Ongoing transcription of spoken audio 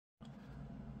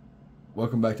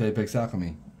Welcome back to Apex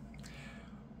Alchemy.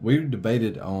 We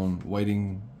debated on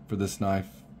waiting for this knife,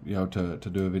 to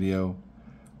do a video,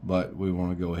 but we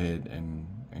want to go ahead and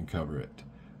cover it.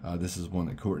 This is one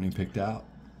that Courtney picked out.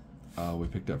 We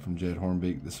picked up from Jed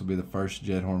Hornbeak. This will be the first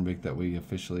Jed Hornbeak that we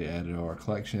officially added to our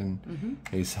collection.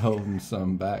 He's holding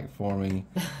some back for me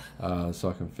so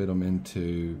I can fit them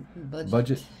into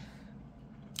budget.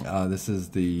 This is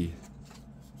the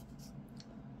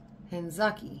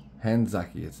Hanzaki.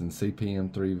 It's in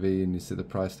CPM 3V, and you see the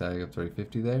price tag of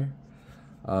 $350 there.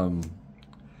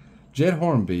 Jed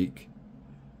Hornbeak,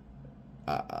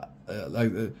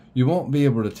 you won't be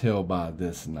able to tell by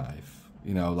this knife,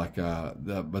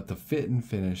 but the fit and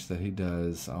finish that he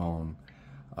does on,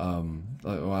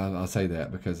 I'll say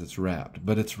that because it's wrapped,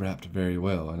 but it's wrapped very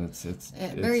well, and it's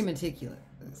very meticulous,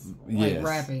 yes,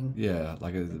 wrapping. Yeah,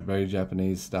 like a very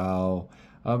Japanese style.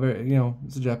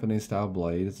 It's a Japanese style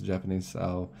blade. It's a Japanese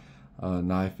style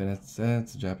knife, and it's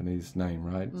a Japanese name,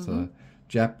 right? It's a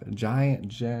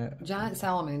giant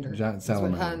salamander. Giant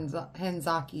salamander. That's what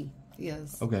Hanzaki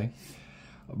is. Okay,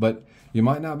 but you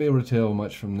might not be able to tell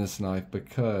much from this knife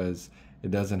because it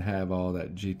doesn't have all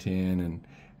that G10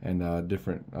 and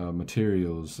different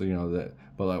materials. But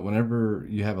like whenever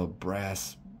you have a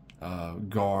brass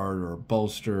guard or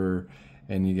bolster,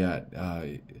 and you got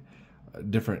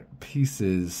different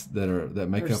pieces that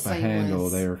make up a handle,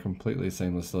 they are completely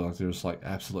seamless. So there's like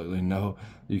absolutely no,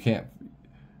 you can't,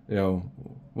 we'll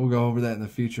go over that in the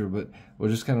future, but we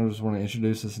just want to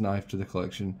introduce this knife to the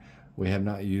collection. We have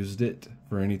not used it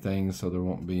for anything, so there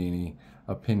won't be any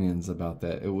opinions about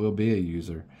that. It will be a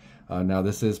user. Now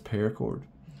this is paracord.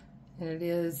 And it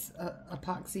is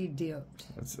epoxy dipped.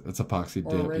 It's epoxy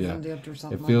dipped, or resin dipped or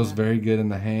something. It feels very good in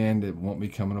the hand. It won't be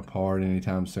coming apart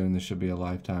anytime soon. This should be a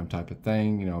lifetime type of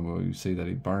thing. You see that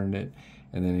he burned it,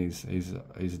 and then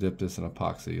he's dipped this in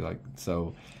epoxy,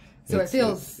 so. So it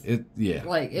feels it feels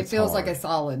hard. like a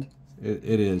solid. It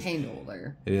is handle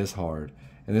there. It is hard,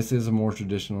 and this is a more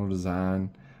traditional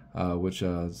design, which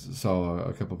saw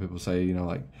a couple of people say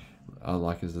I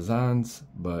like his designs,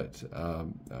 but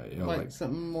like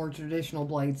something more traditional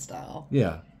blade style.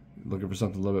 Yeah, looking for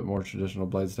something a little bit more traditional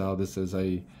blade style. This is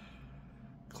a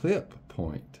clip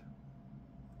point.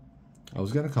 I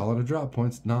was gonna call it a drop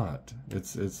point. It's not.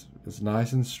 It's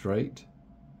nice and straight.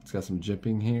 It's got some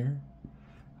jimping here,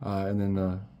 and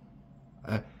then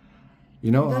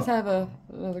it does have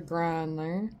another grind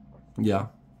there. Yeah.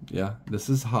 This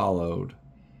is hollowed.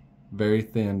 Very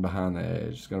thin behind the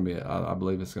edge. It's going to be, I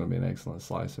believe it's going to be an excellent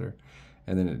slicer.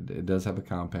 And then it does have a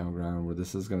compound grind where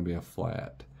this is going to be a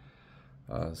flat.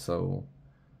 Just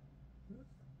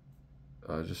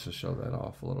to show that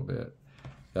off a little bit.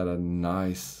 Got a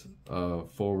nice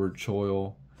forward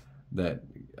choil that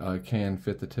can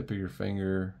fit the tip of your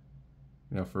finger,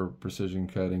 for precision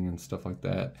cutting and stuff like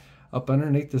that. Up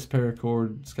underneath this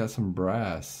paracord, it's got some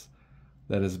brass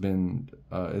that has been,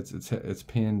 it's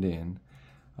pinned in.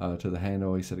 To the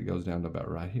handle. He said it goes down to about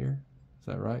right here. Is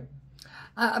that right?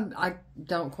 I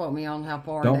don't quote me on how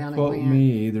far down it went. Don't quote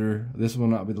me either. This will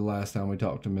not be the last time we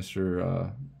talk to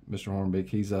Mr.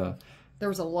 Hornbeak. There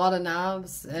was a lot of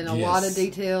knives and a lot of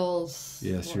details.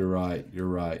 Yes, you're right.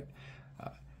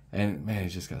 And man,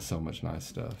 he's just got so much nice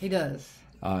stuff. He does.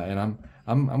 And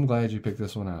I'm glad you picked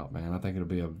this one out, man. I think it'll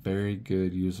be a very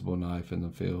good usable knife in the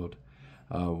field.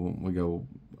 When we go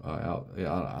out,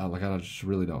 I just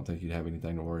really don't think you'd have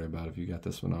anything to worry about if you got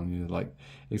this one on you.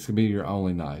 It's gonna be your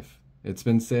only knife. It's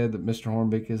been said that Mr.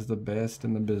 Hornbeak is the best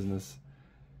in the business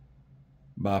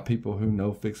by people who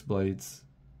know fixed blades.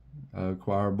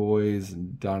 Choir Boys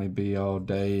and Donnie B all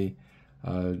day.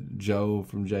 Joe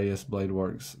from JS Blade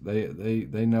Works.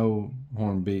 They know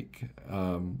Hornbeak,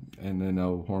 and they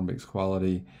know Hornbeak's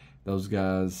quality. Those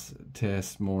guys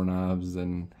test more knives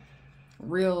than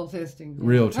real testing.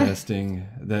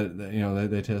 That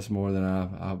they test more than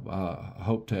I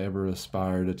hope to ever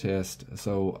aspire to test.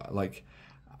 So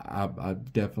I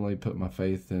definitely put my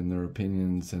faith in their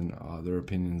opinions, and their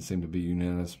opinions seem to be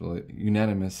unanimous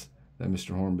that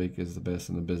Mr. Hornbeak is the best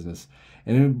in the business.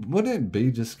 And wouldn't it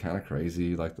be just kind of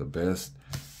crazy, like the best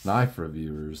knife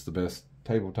reviewers, the best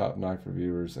tabletop knife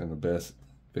reviewers, and the best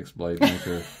fixed blade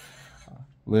maker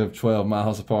live 12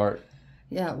 miles apart?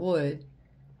 Yeah, it would.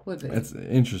 It's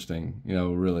interesting,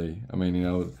 really. I mean,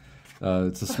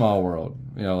 it's a small world,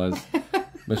 as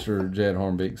Mr. Jed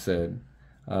Hornbeak said.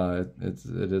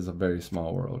 It is a very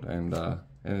small world, and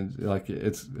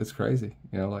it's crazy,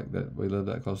 that we live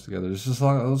that close together. There's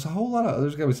a whole lot of,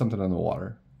 there's got to be something in the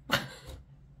water,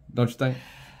 don't you think?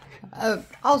 I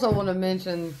also want to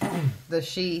mention the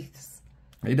sheaths.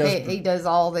 He does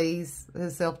all these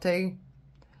himself too.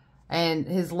 And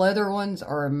his leather ones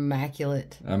are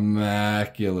immaculate.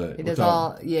 Immaculate. It is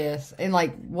all, yes. And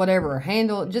like whatever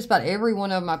handle, just about every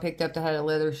one of them I picked up that had a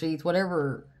leather sheath,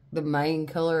 whatever the main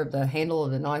color of the handle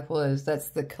of the knife was, that's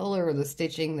the color of the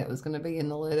stitching that was going to be in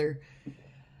the leather.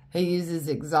 He uses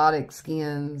exotic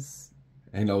skins.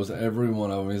 He knows every one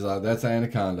of them. He's like, that's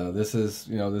anaconda. This is,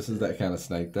 this is that kind of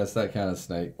snake. That's that kind of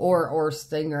snake. Or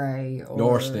stingray.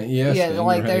 Yeah,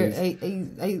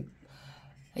 like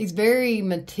he's very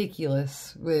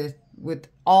meticulous with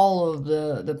all of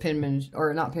the penmanship,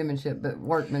 or not penmanship, but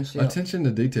workmanship. Attention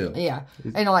to detail. Yeah,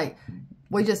 and like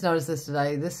we just noticed this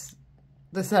today. This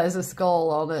has a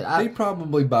skull on it. He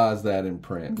probably buys that in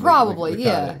print. Probably, the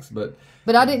yeah. comics,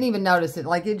 but I didn't even notice it.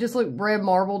 Like, it just looked red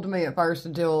marble to me at first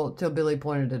until Billy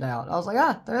pointed it out. I was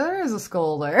like, there is a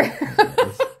skull there.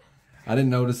 I didn't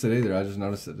notice it either. I just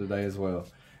noticed it today as well.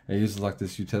 It uses like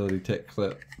this utility tech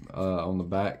clip on the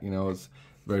back. It's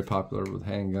very popular with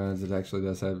handguns. It actually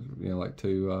does have, like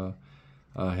two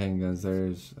handguns there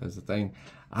as a thing.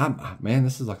 Man,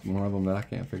 this is like one of them that I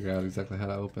can't figure out exactly how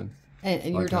to open. And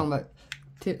you were talking about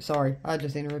tip. Sorry, I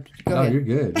just interrupted you. Go ahead. No, you're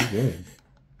good. You're good.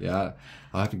 Yeah,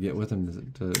 I'll have to get with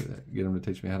him to get him to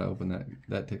teach me how to open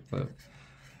that tip clip.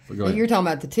 But go ahead. You're talking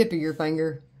about the tip of your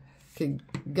finger could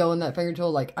go in that finger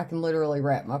tool. Like, I can literally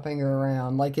wrap my finger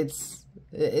around. Like, it's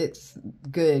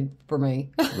good for me.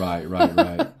 Right.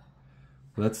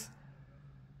 That's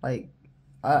like,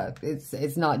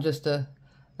 it's not just a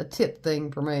tip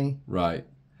thing for me. Right.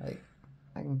 Like,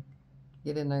 I can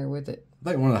get in there with it. I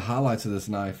think one of the highlights of this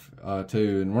knife,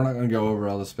 too, and we're not going to go over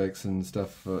all the specs and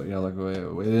stuff, like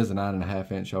it is a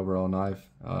 9.5 inch overall knife.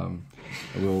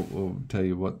 We'll tell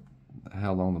you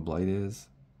how long the blade is.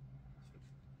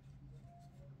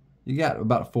 You got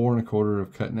about 4 1/4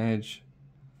 of cutting edge,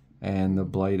 and the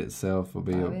blade itself will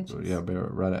be be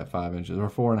right at 5 inches, or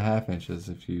 4.5 inches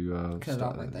if you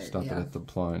stop it at the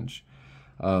plunge.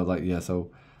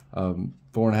 So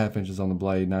 4.5 inches on the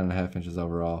blade, 9.5 inches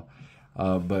overall.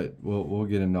 But we'll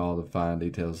get into all the fine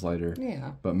details later.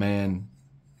 Yeah. But man,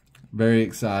 very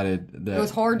excited that it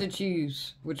was hard to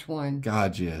choose which one.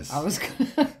 God, yes. I was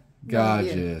gonna. God,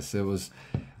 yes. It was,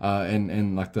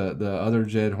 and like the other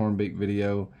Jed Hornbeak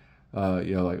video,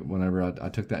 like whenever I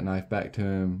took that knife back to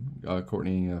him,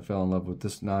 Courtney fell in love with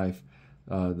this knife,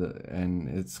 and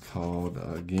it's called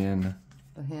again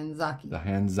the Hanzaki. The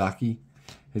Hanzaki.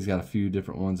 He's got a few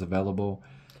different ones available.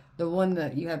 The one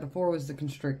that you had before was the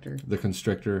Constrictor. The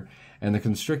Constrictor, and the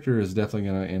Constrictor is definitely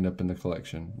going to end up in the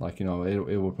collection. Like, it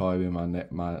will probably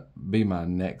be my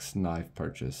next knife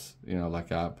purchase.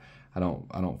 Like I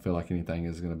don't feel like anything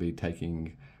is going to be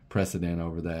taking precedent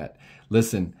over that.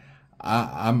 Listen,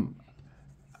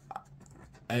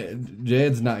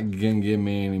 Jed's not going to give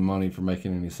me any money for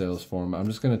making any sales for him. I'm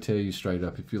just going to tell you straight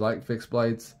up: if you like fixed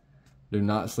blades, do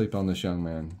not sleep on this young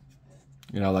man.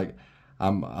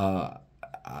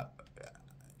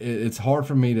 It's hard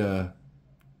for me to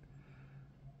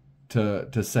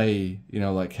say,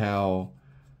 like how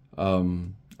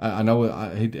I know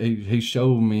he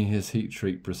showed me his heat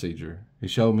treat procedure. He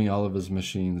showed me all of his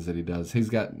machines that he does. He's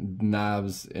got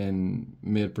knives in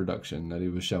mid-production that he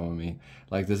was showing me.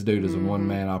 Like, this dude is a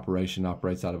one-man operation,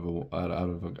 operates out of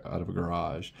a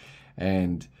garage,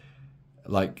 and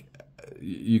like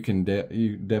you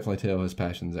definitely tell his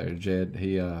passion's there. Jed,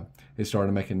 he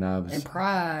started making knives and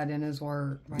pride in his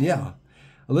work. Right? Yeah,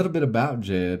 a little bit about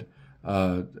Jed.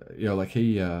 Like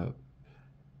he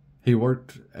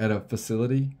worked at a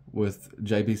facility with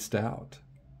JD Stout.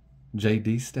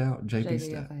 JD Stout? JD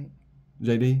Stout. I think.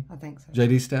 JD? I think so.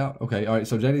 JD Stout? Okay, all right.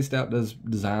 So JD Stout does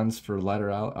designs for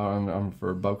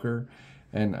for Boker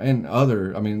and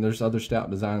other, there's other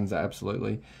Stout designs,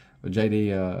 absolutely. But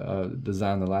JD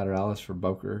designed the Lateralis for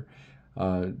Boker.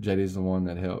 JD's the one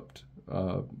that helped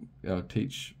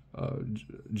teach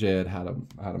Jed how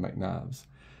to make knives.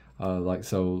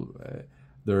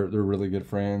 They're really good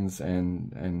friends,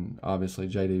 and obviously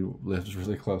JD lives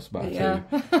really close by too,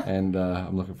 and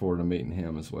I'm looking forward to meeting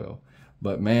him as well.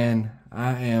 But man,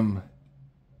 I am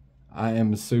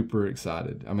super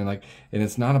excited. And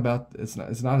it's not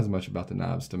as much about the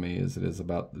knives to me as it is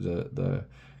about the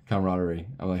camaraderie.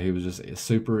 He was just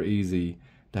super easy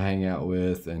to hang out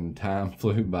with, and time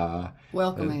flew by.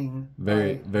 Welcoming,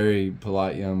 very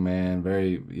polite young man,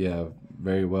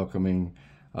 very welcoming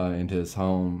into his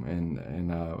home,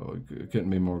 and couldn't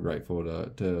be more grateful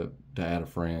to add a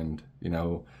friend,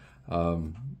 to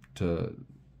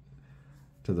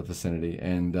the vicinity.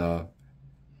 And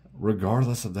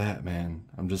regardless of that, man,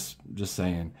 I'm just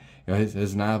saying, you know,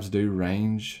 his knives do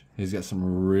range. He's got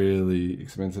some really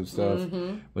expensive stuff,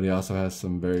 but he also has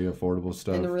some very affordable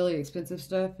stuff. And the really expensive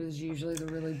stuff is usually the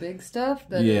really big stuff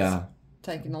that is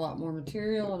taking a lot more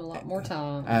material and a lot more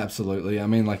time. Absolutely. I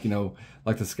mean, like, you know,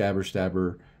 like the Scabbard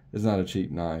Stabber is not a cheap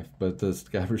knife, but the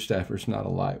Scabbard Stabber is not a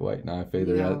lightweight knife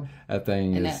either. No. That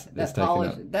thing and is that taking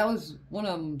polish, up. that was one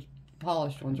of them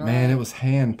polished ones, right? Man, it was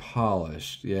hand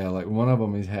polished. Yeah, like one of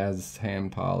them he has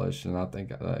hand polished, and I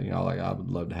think you know, like I would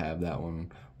love to have that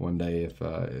one day if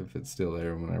it's still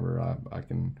there. Whenever I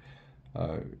can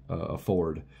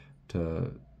afford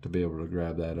to be able to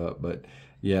grab that up. But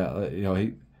yeah, you know,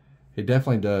 he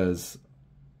definitely does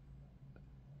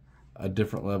a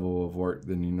different level of work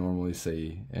than you normally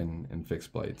see in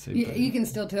fixed blades. You can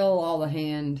still tell all the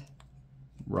hand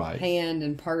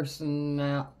and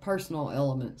personal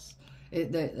elements.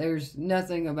 There's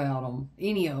nothing about them,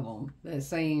 any of them, that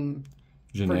seem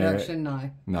generic production knife.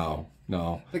 No.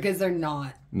 Because they're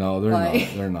not. No, they're not.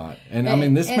 They're not. And I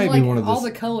mean, this may be one of all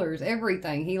the colors,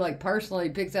 everything. He like personally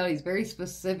picks out. He's very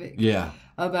specific. Yeah.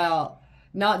 About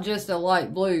not just a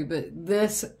light blue, but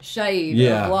this shade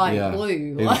of light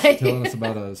blue. He was telling us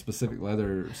about a specific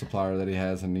leather supplier that he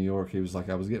has in New York. He was like,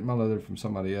 I was getting my leather from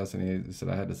somebody else, and he said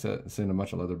I had to send a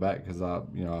bunch of leather back because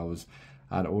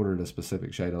I'd ordered a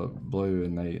specific shade of blue,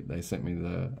 and they sent me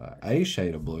a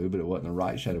shade of blue, but it wasn't the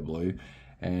right shade of blue,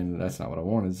 and that's not what I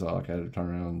wanted. So I had to turn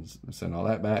around and send all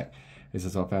that back. He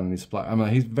says, so I found a new supplier. I mean,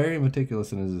 he's very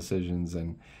meticulous in his decisions,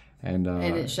 and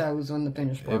it shows on the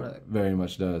finished product. It very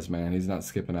much does, man. He's not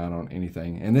skipping out on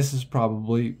anything. And this is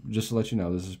probably, just to let you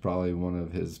know, this is probably one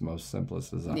of his most simplest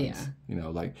designs. Yeah. You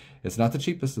know, like, it's not the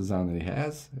cheapest design that he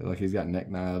has. Like, he's got neck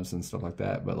knives and stuff like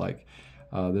that. But, like,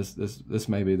 this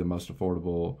may be the most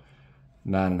affordable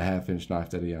 9.5-inch knife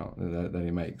that he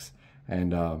makes.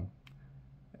 And, you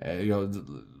know,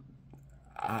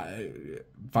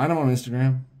 find him on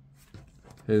Instagram.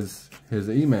 His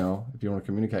email, if you want to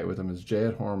communicate with him, is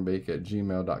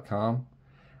jedhornbeak@gmail.com.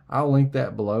 I'll link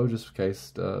that below just in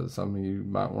case some of you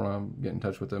might want to get in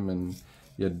touch with him and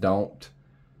you don't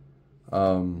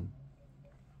have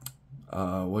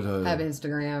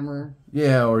Instagram or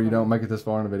or you don't make it this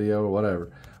far in a video or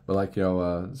whatever. But like, you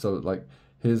know, so like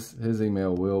his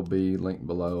email will be linked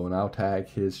below, and I'll tag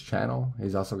his channel.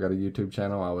 He's also got a YouTube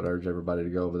channel. I would urge everybody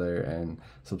to go over there and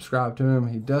subscribe to him.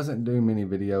 He doesn't do many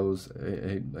videos,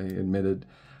 he admitted,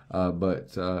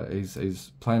 but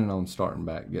he's planning on starting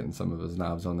back, getting some of his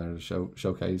knives on there to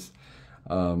showcase.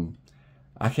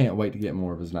 I can't wait to get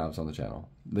more of his knives on the channel.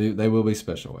 They will be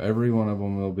special. Every one of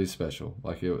them will be special.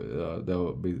 Like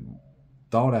they'll be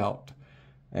thought out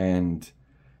and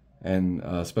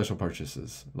special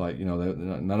purchases. Like, you know,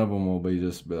 none of them will be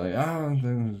just be like,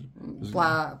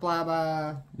 fly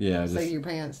by seat your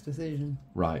pants decision.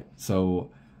 Right.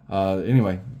 So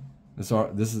anyway, this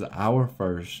is our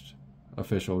first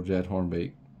official Jed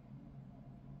Hornbeak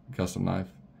custom knife.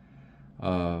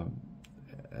 Or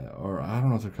I don't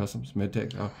know if they're customs,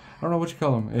 mid-tech. I don't know what you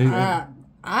call them.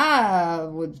 I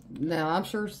would, now I'm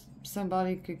sure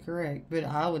somebody could correct, but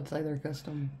I would say they're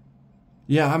custom.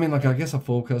 Yeah, I mean, like, I guess a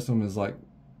full custom is like,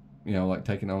 you know, like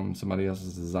taking on somebody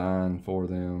else's design for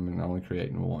them and only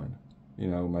creating one. You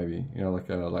know, maybe, you know,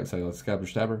 like say, like Scabbard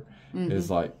Stabber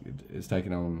is like, it's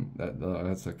taking on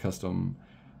that's a custom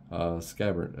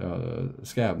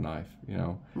scab knife, you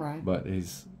know. Right. But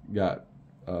he's got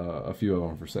a few of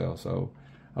them for sale, so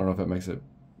I don't know if that makes it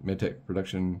mid-tech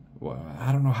production. Well,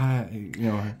 I don't know how, you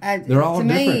know, they're all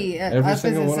different. Me, every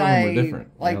single one of them are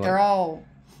different. Like, you know, they're all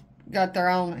got their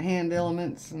own hand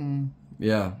elements, and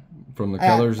from the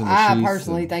colors and the sheaths. I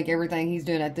personally think everything he's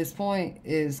doing at this point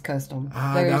is custom.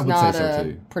 I There's would not say so a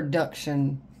too.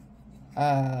 production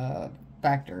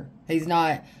factor. He's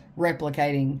not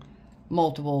replicating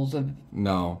multiples of.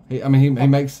 No, he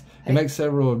makes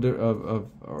several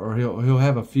or he'll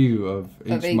have a few of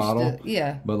each model.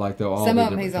 But like they'll all. Some be of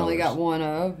them he's colors. only got one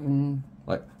of, and.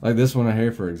 Like this one right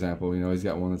here, for example, you know, he's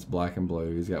got one that's black and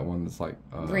blue. He's got one that's like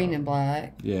green and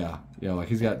black. Yeah, like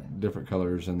he's got different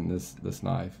colors in this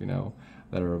knife, you know,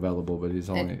 that are available. But he's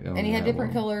only and he had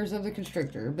different colors of the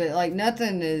constrictor, but like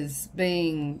nothing is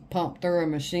being pumped through a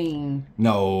machine.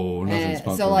 No, nothing's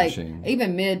pumped through a machine.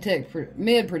 Even mid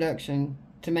production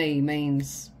to me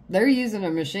means they're using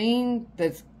a machine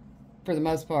that's, for the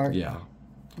most part,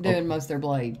 doing most of their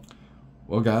blade.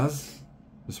 Well, guys.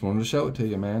 Just wanted to show it to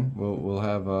you, man.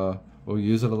 We'll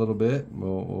use it a little bit.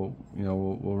 We'll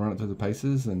run it through the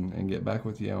paces and get back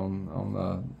with you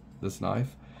on this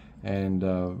knife, and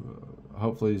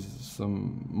hopefully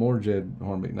some more Jed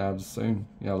Hornbeak knives soon.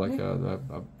 You know, like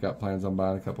I've got plans on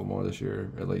buying a couple more this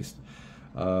year at least.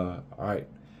 All right.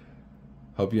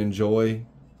 Hope you enjoy.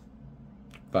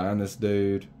 Find this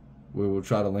dude. We will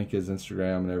try to link his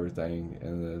Instagram and everything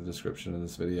in the description of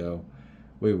this video.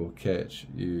 We will catch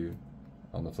you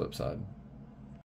on the flip side.